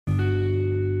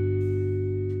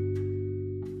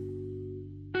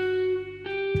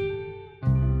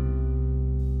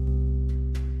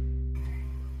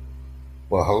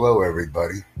Well, hello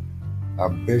everybody.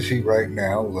 I'm busy right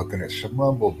now looking at some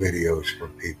Rumble videos for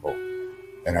people,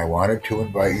 and I wanted to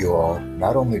invite you all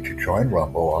not only to join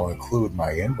Rumble, I'll include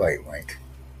my invite link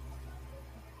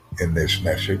in this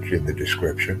message in the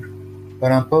description,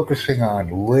 but I'm focusing on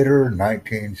Litter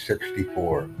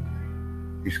 1964.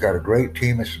 He's got a great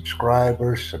team of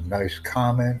subscribers, some nice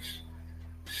comments,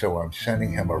 so I'm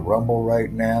sending him a Rumble right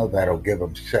now. That'll give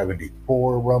him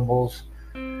 74 Rumbles,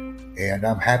 and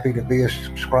I'm happy to be a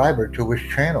subscriber to his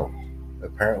channel.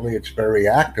 Apparently, it's very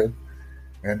active,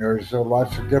 and there's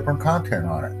lots of different content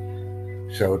on it.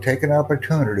 So take an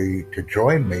opportunity to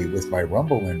join me with my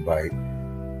Rumble invite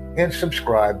and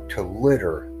subscribe to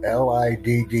Lidder, Lidder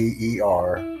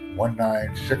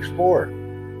 1964.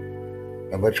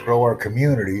 And let's grow our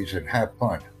communities and have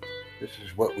fun. This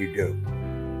is what we do.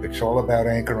 It's all about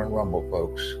Anchor and Rumble,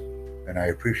 folks, and I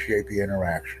appreciate the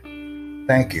interaction.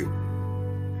 Thank you.